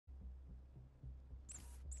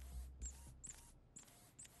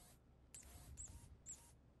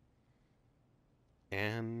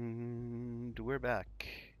And we're back.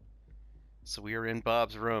 So we are in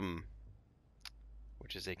Bob's room,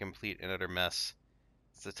 which is a complete and utter mess.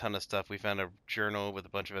 It's a ton of stuff. We found a journal with a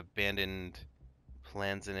bunch of abandoned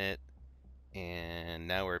plans in it, and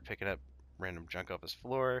now we're picking up random junk off his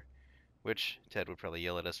floor, which Ted would probably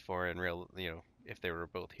yell at us for in real, if they were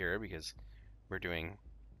both here, because we're doing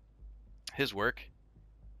his work,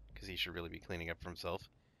 because he should really be cleaning up for himself.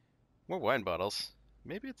 More wine bottles.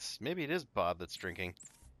 Maybe it is Bob that's drinking.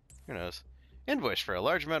 Who knows? Invoice for a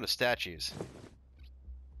large amount of statues.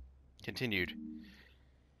 Continued.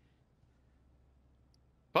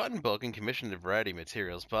 Bought in bulk and commissioned a variety of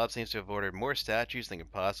materials, Bob seems to have ordered more statues than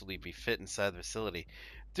could possibly be fit inside the facility.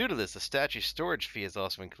 Due to this, the statue storage fee is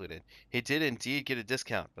also included. He did indeed get a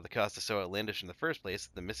discount, but the cost is so outlandish in the first place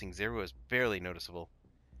that the missing zero is barely noticeable.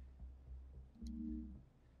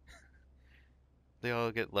 They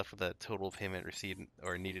all get left with a total payment received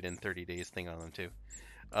or needed in 30 days thing on them too.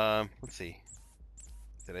 Let's see.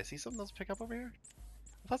 Did I see something else pick up over here?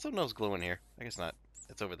 I thought something else was glowing here. I guess not.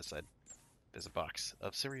 It's over this side. There's a box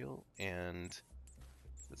of cereal and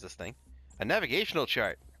what's this thing? A navigational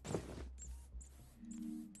chart.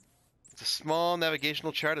 It's a small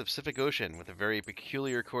navigational chart of the Pacific Ocean with a very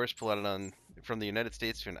peculiar course plotted on from the United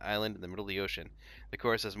States to an island in the middle of the ocean. The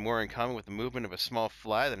course has more in common with the movement of a small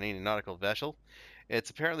fly than any nautical vessel.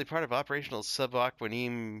 It's apparently part of operational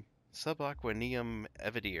subaquanium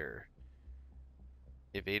evadery.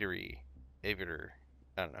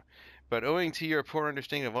 I don't know. But owing to your poor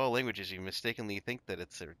understanding of all languages, you mistakenly think that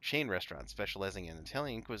it's a chain restaurant specializing in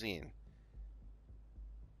Italian cuisine.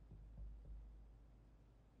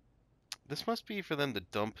 This must be for them to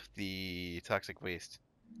dump the toxic waste.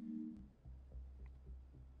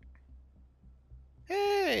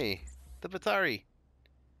 Hey! The Batari!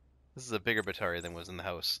 This is a bigger Batari than was in the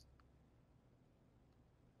house.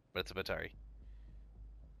 But it's a Batari.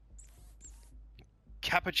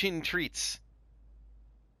 Cappuccino treats!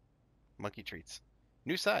 Monkey treats.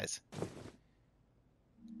 New size.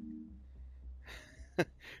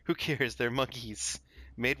 Who cares? They're monkeys.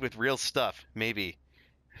 Made with real stuff. Maybe.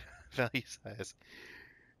 Value size.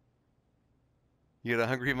 You got a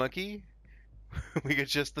hungry monkey? We got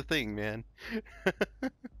just the thing, man.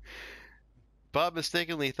 Bob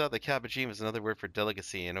mistakenly thought that cappuccino was another word for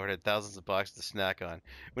delicacy and ordered thousands of boxes to snack on.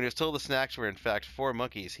 When he was told the snacks were in fact 4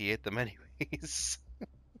 monkeys, he ate them anyways.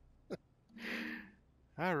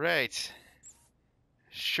 Alright.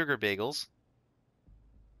 Sugar bagels.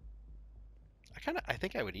 I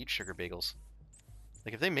think I would eat sugar bagels.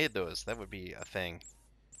 Like, if they made those, that would be a thing.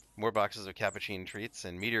 More boxes of cappuccino treats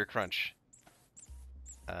and Meteor Crunch.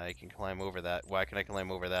 I can climb over that. Why can I climb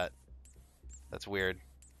over that? That's weird.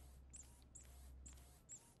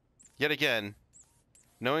 Yet again,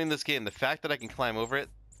 knowing this game, the fact that I can climb over it,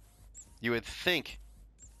 you would think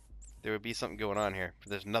there would be something going on here, but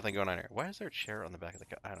there's nothing going on here. Why is there a chair on the back of the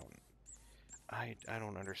car? I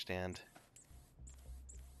don't understand.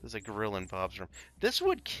 There's a grill in Bob's room. This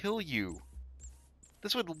would kill you.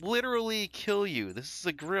 This would literally kill you. This is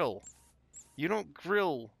a grill. You don't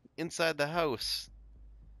grill inside the house.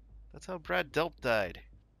 That's how Brad Delp died.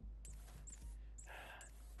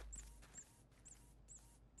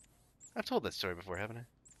 I've told that story before, haven't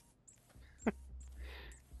I?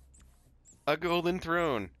 A golden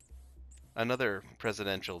throne. Another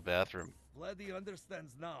presidential bathroom. Vladdy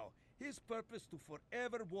understands now. His purpose to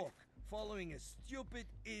forever walk, following a stupid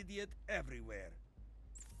idiot everywhere.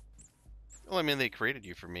 Well, I mean, they created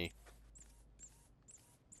you for me.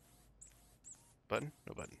 Button?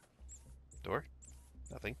 No button. Door?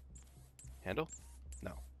 Nothing. Handle?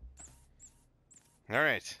 No.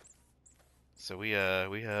 Alright. So we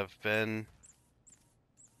have been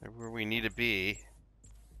where we need to be.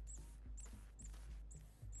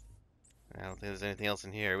 I don't think there's anything else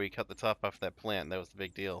in here. We cut the top off that plant. That was the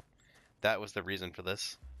big deal. That was the reason for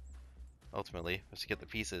this. Ultimately, was to get the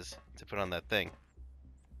pieces to put on that thing.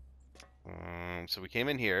 So we came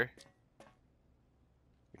in here.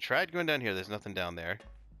 We tried going down here. There's nothing down there.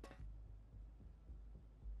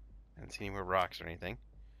 I didn't see any more rocks or anything.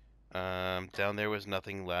 Down there was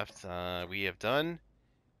nothing left. We have done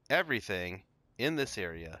everything in this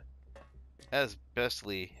area as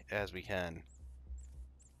bestly as we can.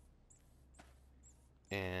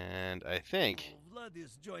 And I think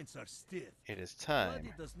Vladdy's joints are stiff. it is time.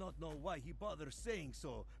 Vladdy does not know why he bothers saying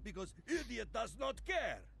so, because idiot does not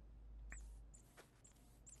care.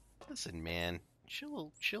 Listen, man,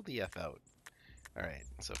 chill the F out. Alright,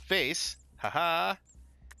 so face, haha,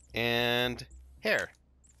 and hair.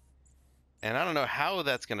 And I don't know how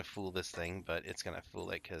that's gonna fool this thing, but it's gonna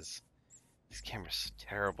fool it because this camera's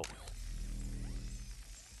terrible.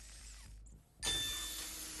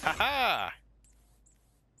 Ha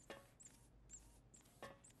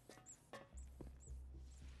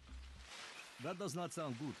That does not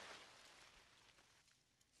sound good.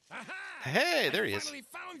 Aha! Hey, there he I is. finally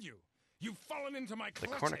found you. You've fallen into my The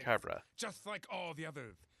clutches. Cornucabra. Just like all the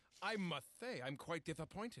others. I must say, I'm quite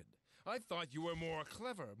disappointed. I thought you were more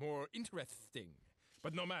clever, more interesting.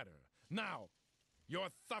 But no matter. Now, your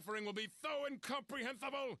suffering will be so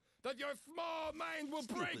incomprehensible that your small mind will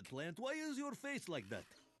break. Stupid plant, why is your face like that?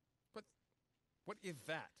 But what is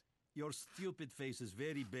that? Your stupid face is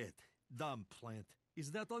very bad. Dumb plant.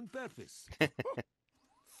 Is that on purpose?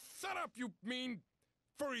 Shut up, you mean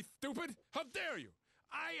furry stupid! How dare you!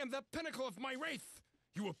 I am the pinnacle of my race!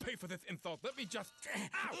 You will pay for this insult. Let me just...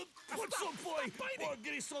 Ow! What's Stop! up, boy? Stop biting!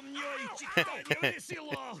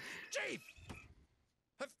 Ow! Chief!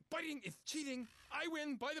 Biting is cheating. I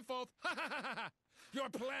win by default. Ha ha ha ha! Your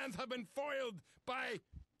plans have been foiled by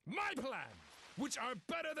my plans, which are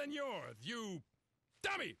better than yours, you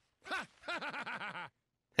dummy! Ha ha ha ha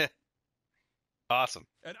ha! Awesome.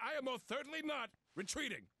 And I am most certainly not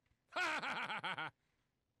retreating. Ha ha ha ha ha!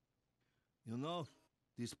 You know,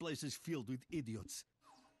 this place is filled with idiots.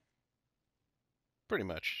 Pretty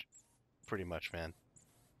much. Pretty much, man.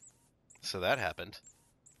 So that happened.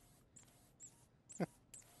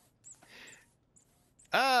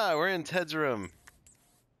 Ah, we're in Ted's room.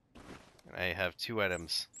 I have 2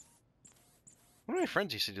 items. One of my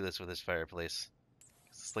friends used to do this with his fireplace.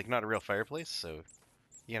 It's like not a real fireplace, so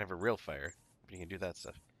you can have a real fire, but you can do that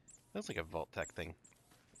stuff. That's like a vault tech thing.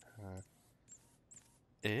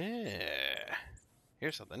 Yeah.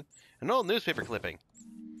 Here's something. An old newspaper clipping.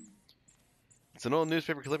 It's an old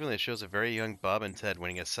newspaper clipping that shows a very young Bob and Ted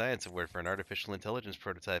winning a science award for an artificial intelligence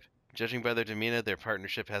prototype. Judging by their demeanor, their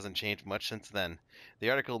partnership hasn't changed much since then. The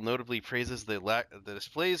article notably praises the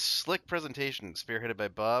display's slick presentation, spearheaded by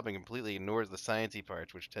Bob, and completely ignores the sciencey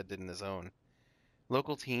parts, which Ted did in his own.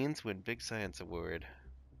 Local teens win big science award.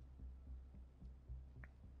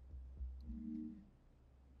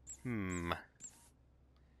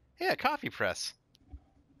 Yeah, coffee press.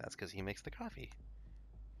 That's because he makes the coffee.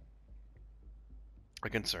 A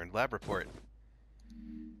concerned lab report.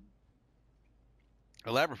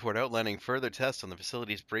 A lab report outlining further tests on the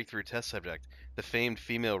facility's breakthrough test subject, the famed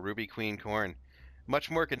female Ruby Queen corn. Much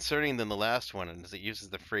more concerning than the last one, as it uses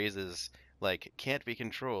the phrases like, can't be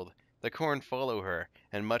controlled, the corn follow her,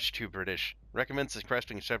 and much too British. Recommends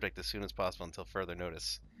sequestering the subject as soon as possible until further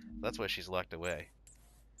notice. That's why she's locked away.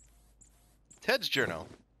 Ted's journal.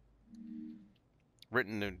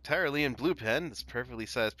 Written entirely in blue pen, this perfectly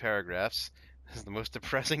sized paragraphs. This is the most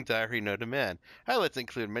depressing diary known to man. Highlights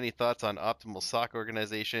include many thoughts on optimal sock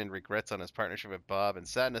organization, regrets on his partnership with Bob, and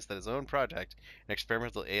sadness that his own project, an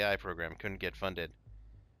experimental AI program, couldn't get funded.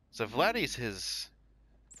 So Vladdy's his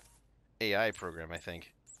AI program, I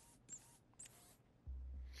think.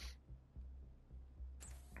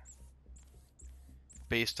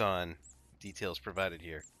 Based on details provided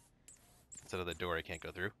here. Instead of the door I can't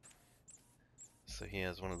go through. So he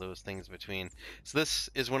has one of those things between. So this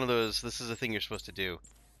is one of those, this is a thing you're supposed to do. You're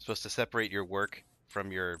supposed to separate your work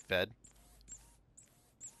from your bed.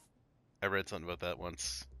 I read something about that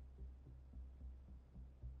once.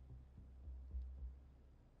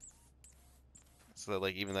 So that,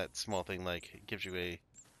 like, even that small thing, like, it gives you a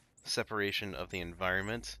separation of the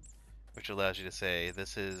environment, which allows you to say,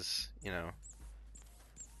 this is, you know,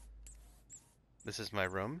 this is my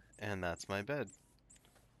room, and that's my bed.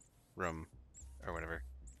 Room. Or whatever.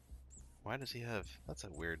 Why does he have... That's a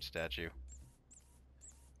weird statue.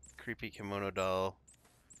 Creepy kimono doll.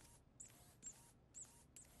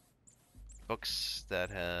 Books that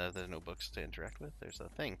have... There's no books to interact with. There's a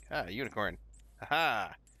thing. Ah, a unicorn.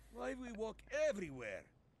 Haha! Why we walk everywhere?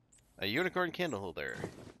 A unicorn candle holder.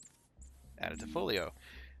 Added to folio.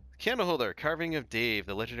 Candle holder, carving of Dave,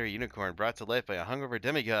 the legendary unicorn brought to life by a hungover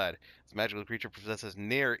demigod. This magical creature possesses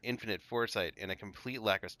near infinite foresight and a complete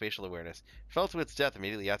lack of spatial awareness. Fell to its death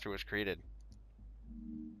immediately after it was created.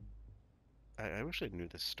 I wish I knew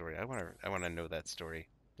this story. I want to know that story.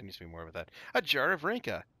 There needs to be more of that. A jar of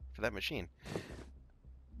Renka for that machine.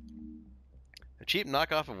 A cheap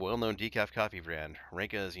knockoff of a well-known decaf coffee brand.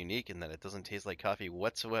 Renka is unique in that it doesn't taste like coffee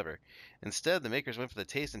whatsoever. Instead, the makers went for the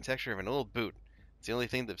taste and texture of an old boot. It's the only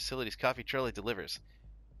thing the facility's coffee trolley delivers.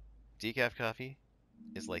 Decaf coffee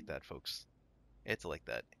is like that, folks. It's like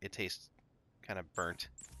that. It tastes kind of burnt.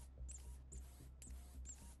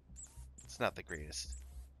 It's not the greatest.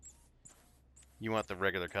 You want the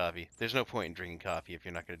regular coffee. There's no point in drinking coffee if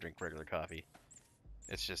you're not going to drink regular coffee.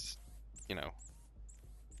 It's just, you know,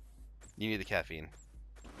 you need the caffeine.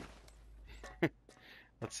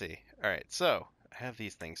 Let's see. All right, so I have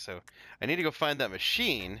these things, so I need to go find that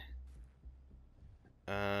machine.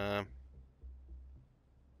 That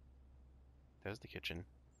was the kitchen.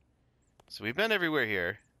 So we've been everywhere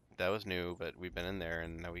here. That was new, but we've been in there,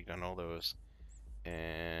 and now we've done all those.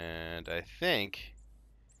 And I think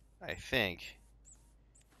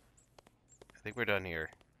we're done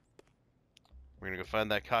here. We're gonna go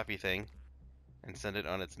find that coffee thing and send it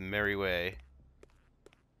on its merry way.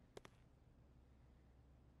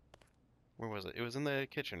 Where was it? It was in the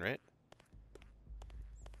kitchen, right?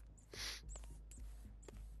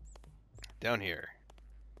 Down here.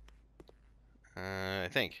 I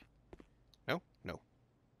think. No? No.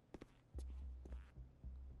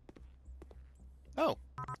 Oh!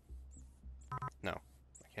 No.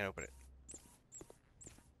 I can't open it.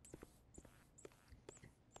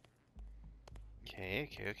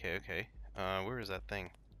 Okay. Where is that thing?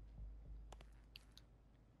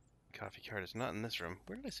 Coffee cart is not in this room.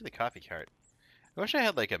 Where did I see the coffee cart? I wish I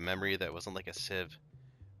had like a memory that wasn't like a sieve.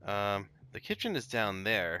 The kitchen is down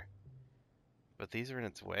there, but these are in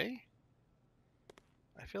its way?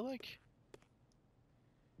 I feel like...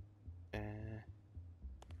 I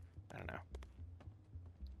don't know.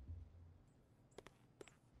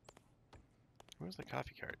 Where's the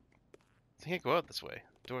coffee cart? I can't go out this way.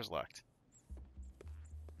 The door's locked.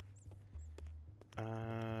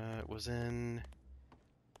 It was in...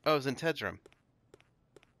 Oh, it was in Ted's room.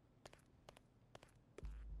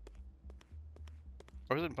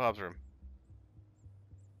 Or was it in Bob's room?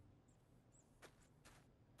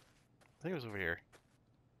 I think it was over here.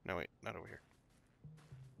 No, wait, not over here.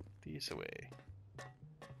 These away.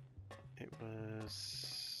 It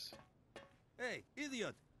was... Hey,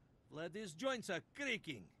 idiot! These joints are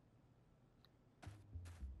creaking.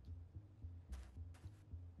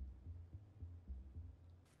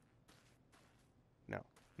 No,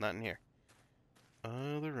 not in here.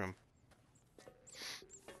 Other room.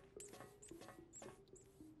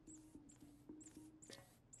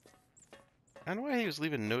 I don't know why he was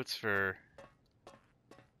leaving notes for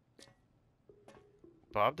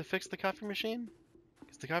Bob to fix the coffee machine,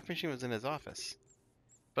 because the coffee machine was in his office.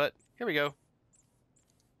 But here we go.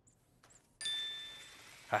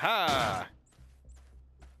 Haha!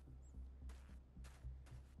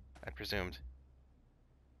 I presumed.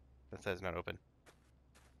 That side's not open.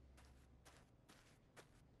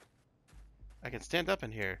 I can stand up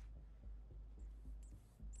in here.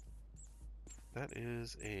 That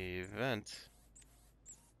is a vent.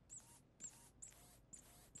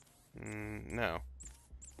 No.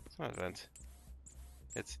 It's not a vent.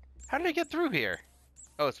 It's... How did I get through here?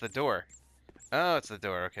 Oh, it's the door. Oh, it's the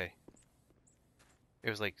door, okay. It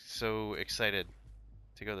was like so excited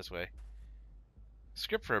to go this way.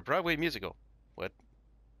 Script for a Broadway musical. What?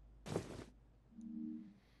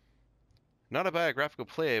 Not a biographical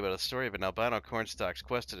play, but a story of an albino cornstalk's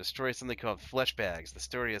quest to destroy something called flesh bags. The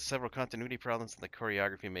story has several continuity problems, and the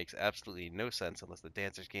choreography makes absolutely no sense unless the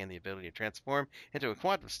dancers gain the ability to transform into a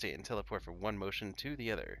quantum state and teleport from one motion to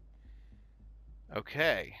the other.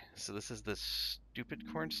 Okay, so this is the stupid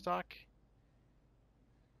cornstalk.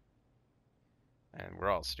 And we're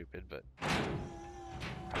all stupid, but...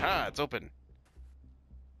 Aha, it's open!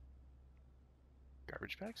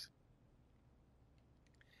 Garbage bags?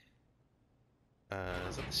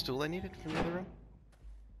 Is that the stool I needed from the other room?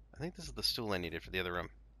 I think this is the stool I needed for the other room.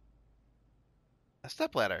 A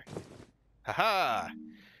stepladder! Haha!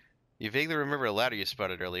 You vaguely remember a ladder you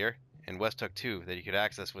spotted earlier, in West Hook 2, that you could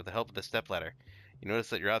access with the help of the stepladder. You notice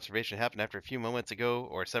that your observation happened after a few moments ago,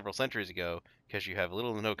 or several centuries ago, because you have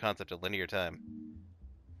little to no concept of linear time.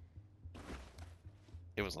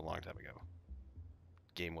 It was a long time ago.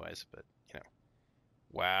 Game-wise, but, you know.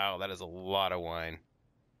 Wow, that is a lot of wine.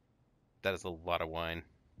 That is a lot of wine.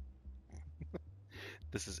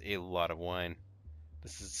 This is a lot of wine.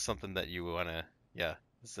 This is something that you wanna... Yeah,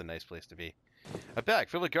 this is a nice place to be. A bag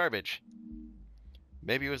filled with garbage.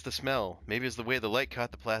 Maybe it was the smell. Maybe it was the way the light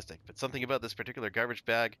caught the plastic. But something about this particular garbage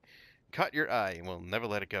bag caught your eye and will never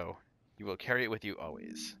let it go. You will carry it with you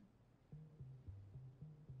always.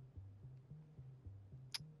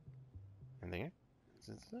 Anything here?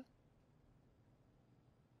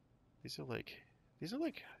 These are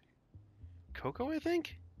like cocoa, I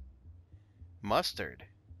think? Mustard.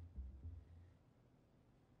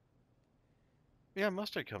 Yeah,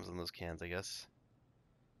 mustard comes in those cans, I guess.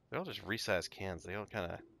 They're all just resized cans. They all kind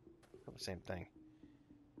of have the same thing.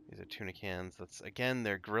 These are tuna cans. That's, again,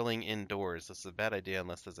 they're grilling indoors. This is a bad idea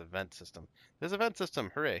unless there's a vent system. There's a vent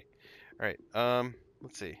system. Hooray. Alright,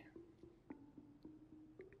 let's see.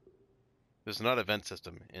 There's not a vent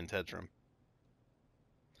system in Ted's room.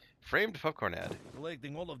 Framed popcorn ad.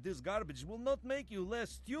 Collecting all of this garbage will not make you less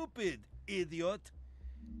stupid, idiot.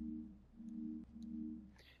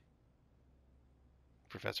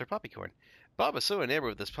 Professor Poppycorn. Bob was so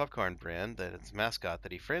enamored with this popcorn brand that its mascot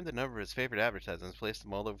that he framed a number of his favorite advertisements and placed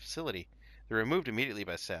them all over the facility. They're removed immediately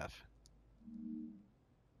by staff.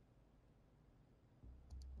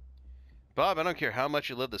 Bob, I don't care how much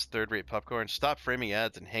you love this third-rate popcorn. Stop framing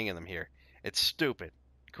ads and hanging them here. It's stupid.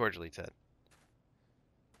 Cordially, Ted.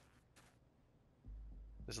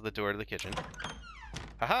 This is the door to the kitchen.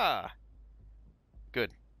 Haha!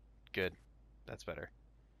 Good. Good. That's better.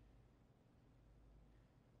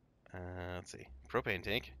 Let's see. Propane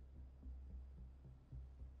tank.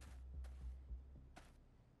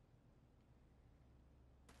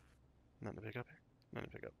 Nothing to pick up here. Nothing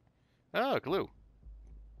to pick up. Oh, glue.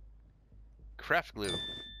 Craft glue.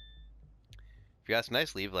 If you ask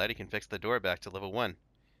nicely, Vladdy can fix the door back to level 1.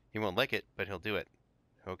 He won't like it, but he'll do it.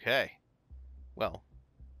 Okay. Well.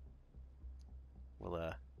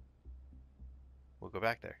 We'll go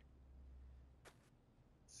back there.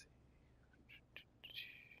 Let's see.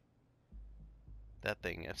 That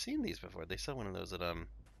thing. I've seen these before. They sell one of those at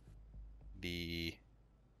the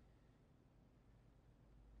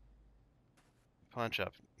pawn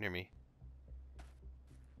shop near me.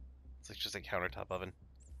 It's like just a countertop oven.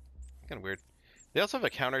 Kind of weird. They also have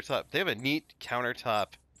a countertop. They have a neat countertop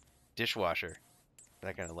dishwasher that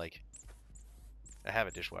I kind of like. I have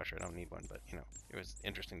a dishwasher. I don't need one, but you know, it was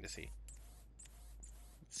interesting to see.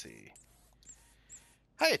 Let's see.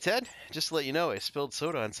 Hiya, Ted. Just to let you know, I spilled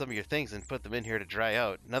soda on some of your things and put them in here to dry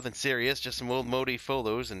out. Nothing serious, just some old moldy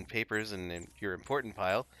photos and papers in your important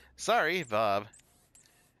pile. Sorry, Bob.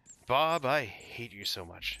 Bob, I hate you so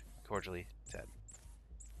much. Cordially, Ted.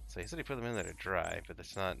 So he said he put them in there to dry, but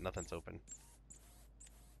it's not. Nothing's open.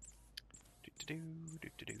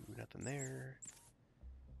 Nothing there.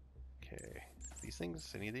 Okay. These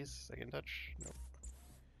things? Any of these I can touch? Nope.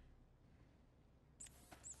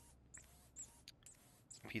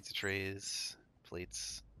 Some pizza trays,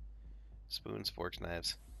 plates, spoons, forks,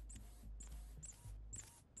 knives.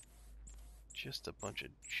 Just a bunch of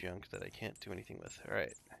junk that I can't do anything with.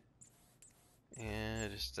 Alright.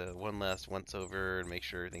 And just one last once over and make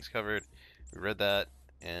sure everything's covered. We read that,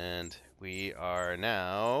 and we are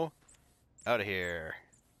now out of here.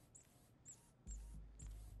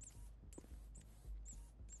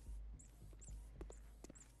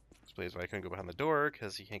 Explains why I couldn't go behind the door,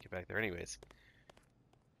 because he can't get back there anyways.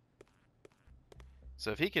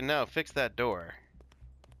 So if he can now fix that door.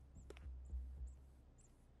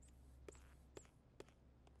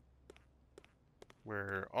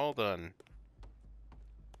 We're all done.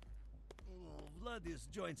 Oh, Vladdy's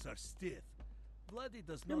joints are stiff. Vladdy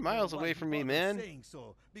does You're not miles know why away he from me, bothers man. saying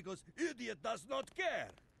so, because idiot does not care.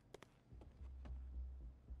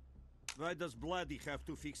 Why does Vladdy have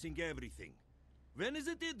to fixing everything? When is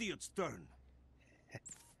it idiot's turn?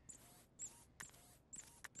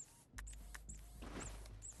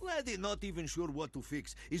 Vladdy not even sure what to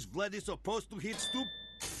fix. Is Vladdy supposed to hit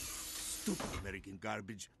stupid American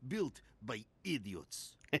garbage built by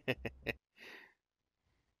idiots?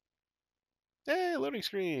 Hey, loading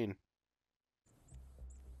screen.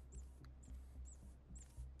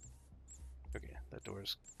 Okay, that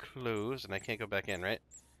door's closed and I can't go back in, right?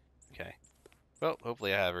 Okay. Well,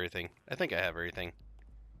 hopefully I have everything. I think I have everything.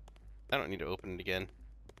 I don't need to open it again.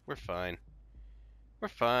 We're fine. We're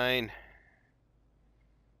fine.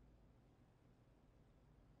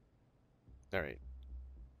 Alright.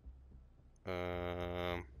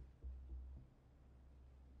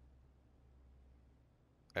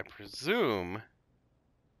 I presume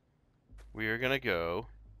we are gonna go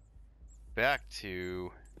back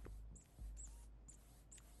to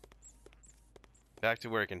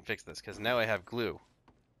where I can fix this, because now I have glue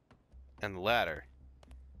and the ladder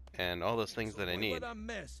and all those things that I need. What a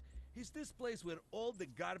mess. Is this place where all the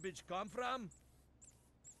garbage come from?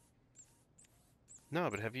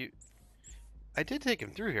 No, but have you... I did take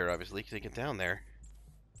him through here, obviously, to get down there.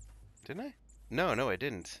 Didn't I? No, I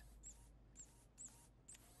didn't.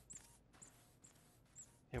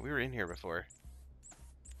 Yeah, we were in here before.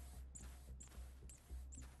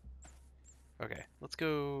 Okay, let's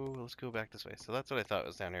go back this way. So that's what I thought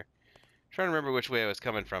was down here. Trying to remember which way I was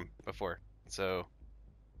coming from before. So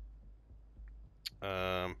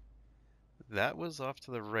that was off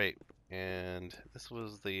to the right, and this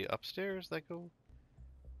was the upstairs that go.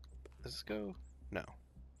 Does this go? No.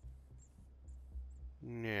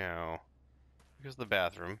 No. Here's the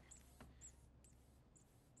bathroom.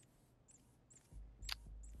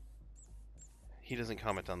 He doesn't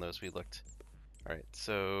comment on those. We looked. All right,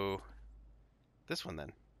 so this one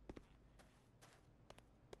then.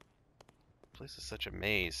 place is such a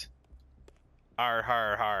maze. Har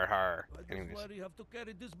har har har. Why does Anyways, Vladdy have to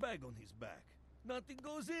carry this bag on his back? Nothing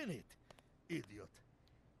goes in it. Idiot.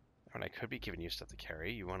 I mean, I could be giving you stuff to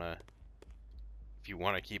carry. You wanna... If you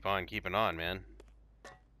wanna keep on keeping on, man.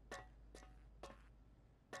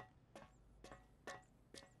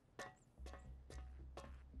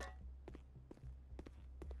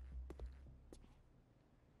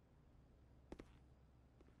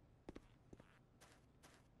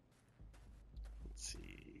 Let's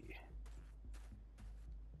see.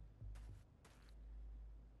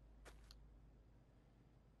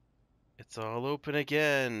 It's all open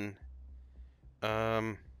again.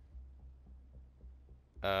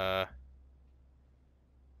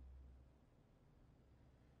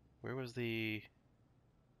 Where was the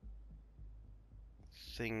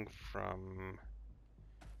thing from?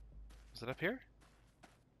 Was it up here? I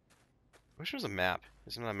wish there was a map.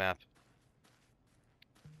 There's not a map.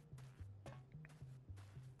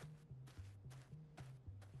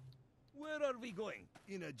 Where are we going?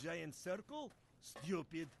 In a giant circle?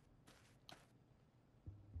 Stupid.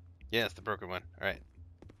 Yeah, it's the broken one. Alright.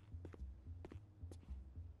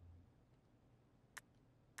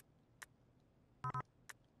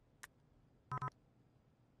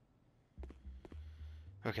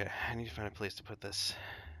 Okay, I need to find a place to put this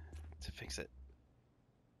to fix it.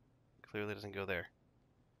 Clearly doesn't go there.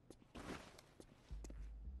 Okay,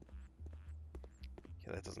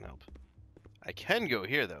 that doesn't help. I can go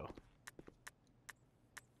here though.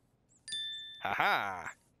 Haha!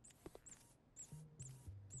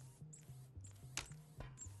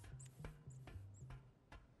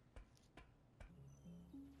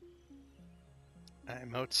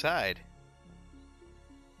 I'm outside.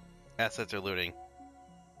 Assets are looting.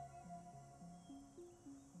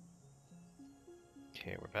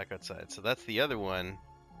 Okay, we're back outside. So that's the other one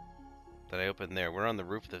that I opened there. We're on the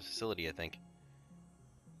roof of the facility, I think.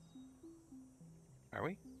 Are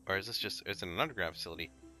we? Or is this just... It's an underground facility.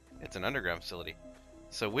 It's an underground facility.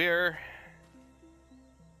 So we're...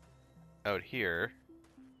 out here.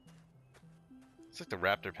 It's like the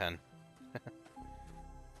raptor pen.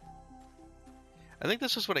 I think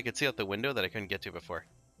this was what I could see out the window that I couldn't get to before.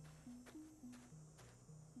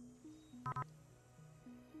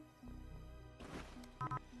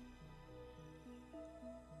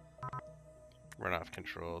 Runoff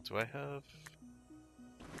control. Do I have...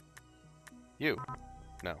 You?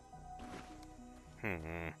 No.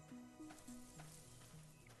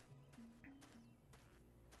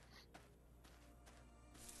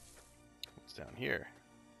 What's down here?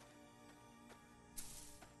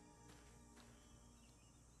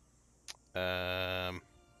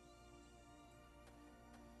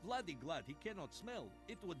 Bloody glad he cannot smell.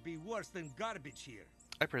 It would be worse than garbage here.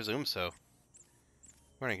 I presume so.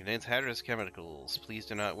 Warning, contains hazardous chemicals. Please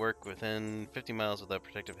do not work within 50 miles without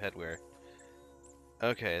protective headwear.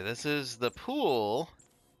 Okay, this is the pool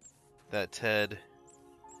that Ted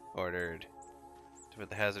ordered to put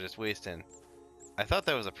the hazardous waste in. I thought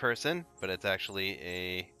that was a person, but it's actually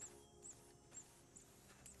a...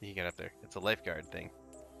 You can get up there. It's a lifeguard thing.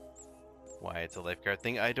 Why it's a lifeguard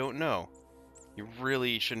thing, I don't know. You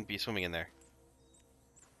really shouldn't be swimming in there.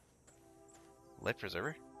 Life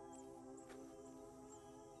preserver?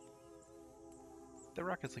 The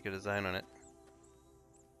rock has like a design on it.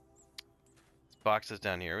 This box is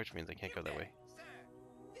down here, which means I can't go that way. Sir,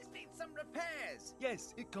 this needs some repairs.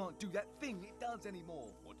 Yes, it can't do that thing it does anymore.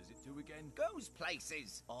 What does it do again? Goes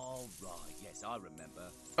places. All right, yes, I remember.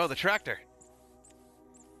 Oh, the tractor!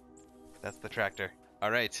 That's the tractor.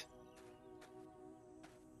 Alright.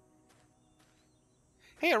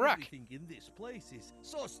 Hey, a rock! Everything in this place is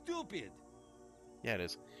so stupid. Yeah, it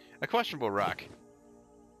is. A questionable rock.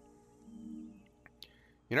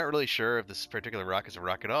 You're not really sure if this particular rock is a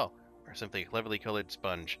rock at all, or simply a cleverly colored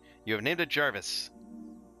sponge. You have named it Jarvis.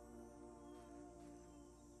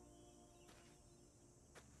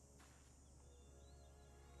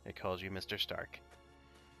 It calls you Mr. Stark.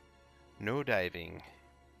 No diving.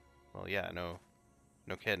 Well, yeah, no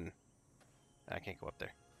kidding. I can't go up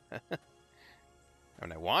there. I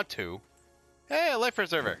mean, I want to. Hey, a life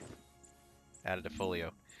preserver! Added to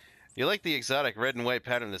folio. You like the exotic red and white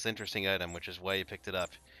pattern of this interesting item, which is why you picked it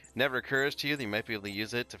up. Never occurs to you that you might be able to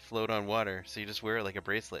use it to float on water, so you just wear it like a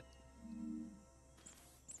bracelet.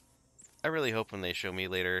 I really hope when they show me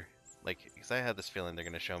later, like, because I had this feeling they're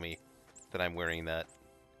going to show me that I'm wearing that.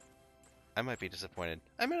 I might be disappointed.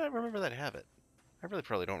 I may not remember that I have it. I really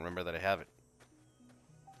probably don't remember that I have it.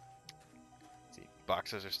 Let's see,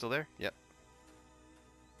 boxes are still there? Yep.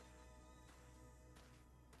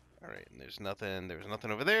 Alright, and there was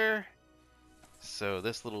nothing over there. So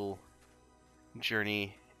this little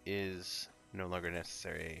journey is No longer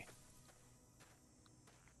necessary.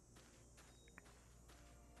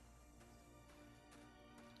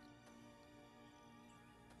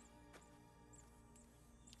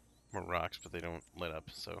 More rocks, but they don't light up,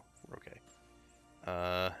 so we're okay.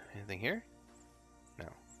 Anything here? No.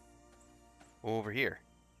 Over here?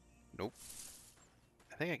 Nope.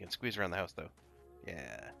 I think I can squeeze around the house, though.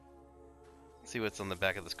 Yeah. Let's see what's on the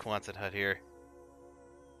back of this Quonset hut here.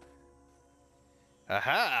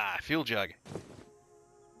 Aha! Fuel jug!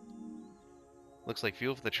 Looks like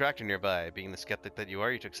fuel for the tractor nearby. Being the skeptic that you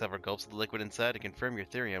are, you took several gulps of the liquid inside to confirm your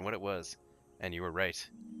theory on what it was. And you were right.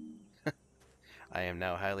 I am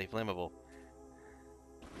now highly flammable.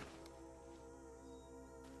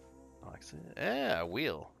 A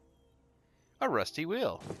wheel. A rusty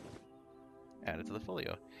wheel. Add it to the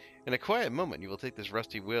folio. In a quiet moment, you will take this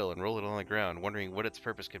rusty wheel and roll it on the ground, wondering what its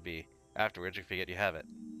purpose could be. Afterwards, you forget you have it.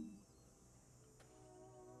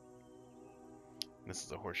 This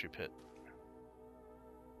is a horseshoe pit.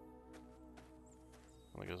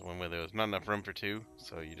 Only goes one way. There was not enough room for two,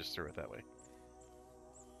 so you just threw it that way.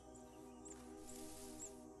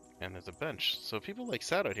 And there's a bench. So people like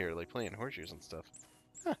sat out here, like playing horseshoes and stuff.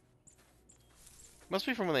 Huh. Must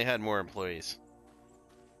be from when they had more employees.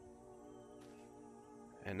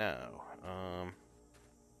 And now,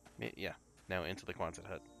 yeah, now into the Quonset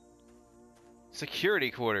hut.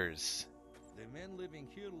 Security quarters. The men living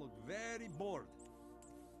here look very bored.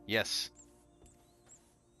 Yes.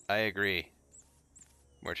 I agree.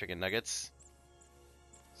 More chicken nuggets.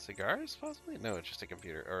 Cigars, possibly? No, it's just a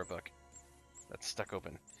computer, or a book. That's stuck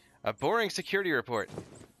open. A boring security report.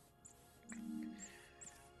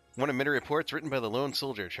 One admitted reports written by the lone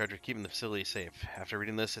soldier charged with keeping the facility safe. After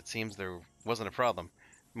reading this, it seems there wasn't a problem.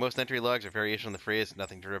 Most entry logs are variation on the phrase,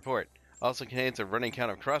 nothing to report. Also contains a running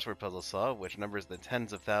count of crossword puzzles solved, which numbers the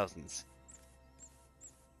tens of thousands.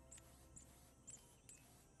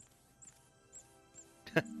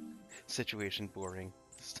 Situation boring.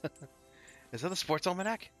 Is that the sports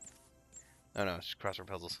almanac? Oh no, it's just crossword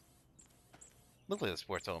puzzles. Look like the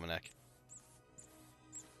sports almanac.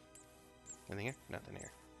 Anything here? Nothing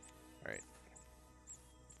here. Alright.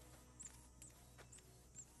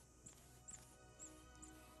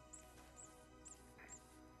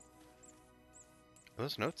 Are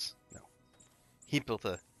those notes? No. He built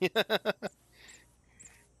a... He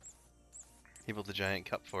built a giant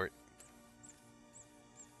cup for it.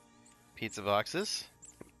 Pizza boxes.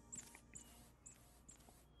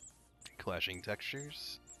 Clashing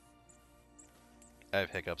textures. I have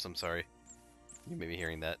hiccups, I'm sorry. You may be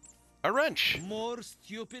hearing that. A wrench! More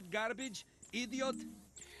stupid garbage, idiot.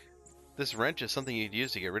 This wrench is something you'd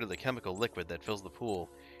use to get rid of the chemical liquid that fills the pool.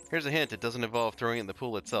 Here's a hint, it doesn't involve throwing it in the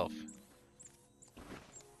pool itself.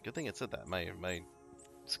 Good thing it said that. My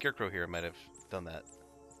scarecrow here might have done that.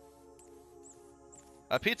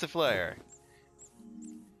 A pizza flyer!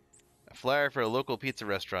 A flyer for a local pizza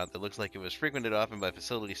restaurant that looks like it was frequented often by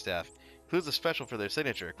facility staff. Includes a special for their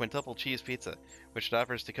signature, quintuple cheese pizza, which it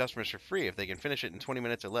offers to customers for free if they can finish it in 20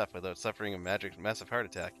 minutes or less without suffering a massive heart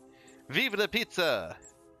attack. Viva la pizza!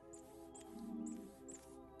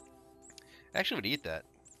 I actually would eat that.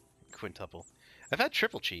 Quintuple. I've had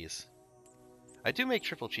triple cheese. I do make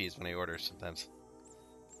triple cheese when I order sometimes.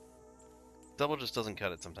 Double just doesn't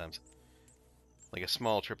cut it sometimes. Like a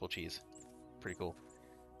small triple cheese. Pretty cool.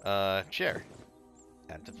 Chair.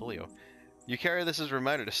 Add it to folio. You carry this as a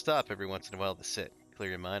reminder to stop every once in a while to sit, clear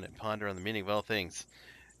your mind, and ponder on the meaning of all things.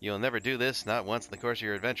 You'll never do this, not once in the course of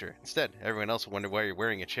your adventure. Instead, everyone else will wonder why you're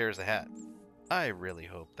wearing a chair as a hat. I really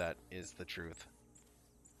hope that is the truth.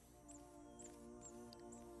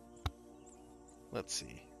 Let's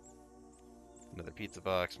see. Another pizza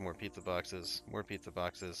box, more pizza boxes, more pizza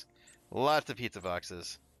boxes. Lots of pizza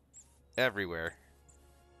boxes. Everywhere.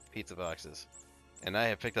 Pizza boxes. And I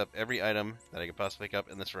have picked up every item that I could possibly pick up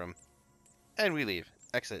in this room. And we leave.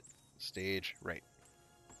 Exit. Stage right.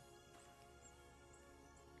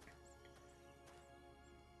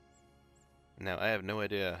 Now, I have no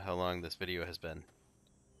idea how long this video has been.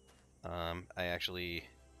 I actually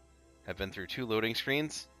have been through 2 loading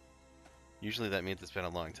screens. Usually that means it's been a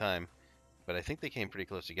long time. But I think they came pretty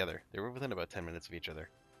close together. They were within about 10 minutes of each other.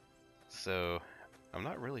 So, I'm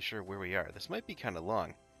not really sure where we are. This might be kind of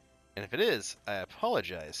long. And if it is, I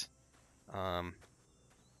apologize.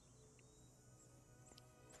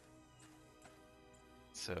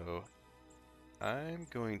 So, I'm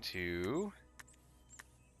going to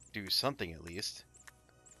do something at least.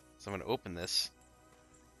 So I'm going to open this.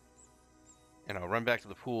 And I'll run back to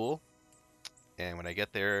the pool. And when I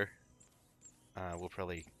get there, we'll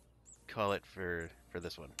probably call it for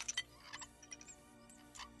this one.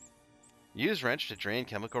 Use wrench to drain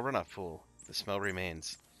chemical runoff pool. The smell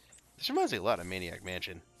remains. This reminds me a lot of Maniac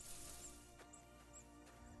Mansion.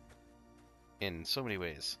 In so many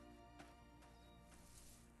ways.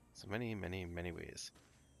 So many, many, many ways.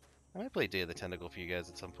 I might play Day of the Tentacle for you guys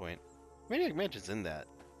at some point. Maniac Mansion's in that.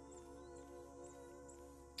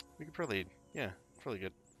 We could probably, yeah, probably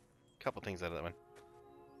get a couple things out of that one.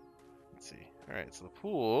 Let's see. Alright, so the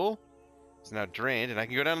pool is now drained, and I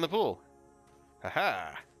can go down in the pool.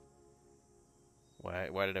 Haha!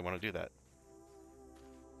 Why did I want to do that?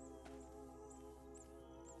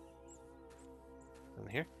 In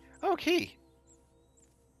here? Oh, key!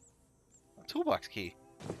 A toolbox key.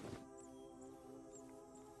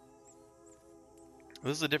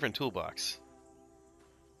 This is a different toolbox.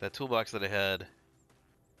 That toolbox that I had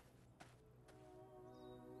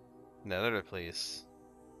in that other place.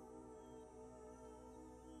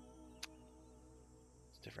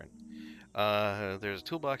 It's different. There's a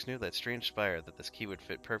toolbox near that strange spire that this key would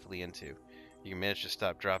fit perfectly into. You can manage to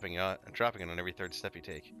stop dropping it on every third step you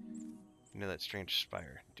take. Near that strange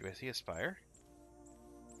spire. Do I see a spire?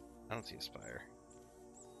 I don't see a spire.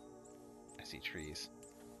 I see trees.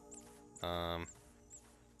 I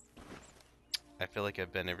feel like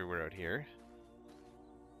I've been everywhere out here.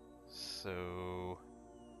 So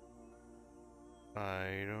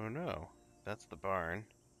I don't know. That's the barn.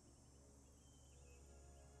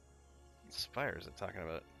 What spire is it talking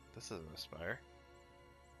about? This isn't a spire.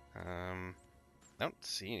 I don't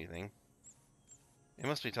see anything. It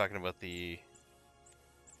must be talking about the...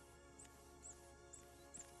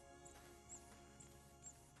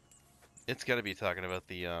 It's gotta be talking about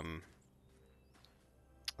the,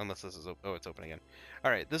 unless this is oh, it's open again.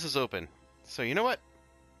 Alright, this is open. So you know what?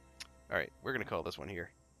 Alright, we're gonna call this one here,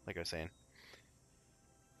 like I was saying.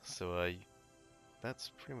 So, that's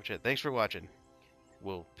pretty much it. Thanks for watching.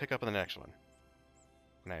 We'll pick up on the next one.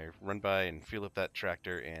 When I run by and fuel up that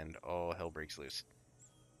tractor and all hell breaks loose.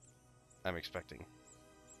 I'm expecting.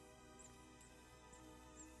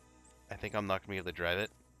 I think I'm not gonna be able to drive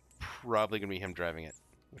it. Probably gonna be him driving it.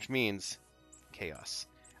 Which means chaos.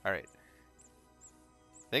 Alright.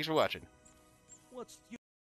 Thanks for watching. What's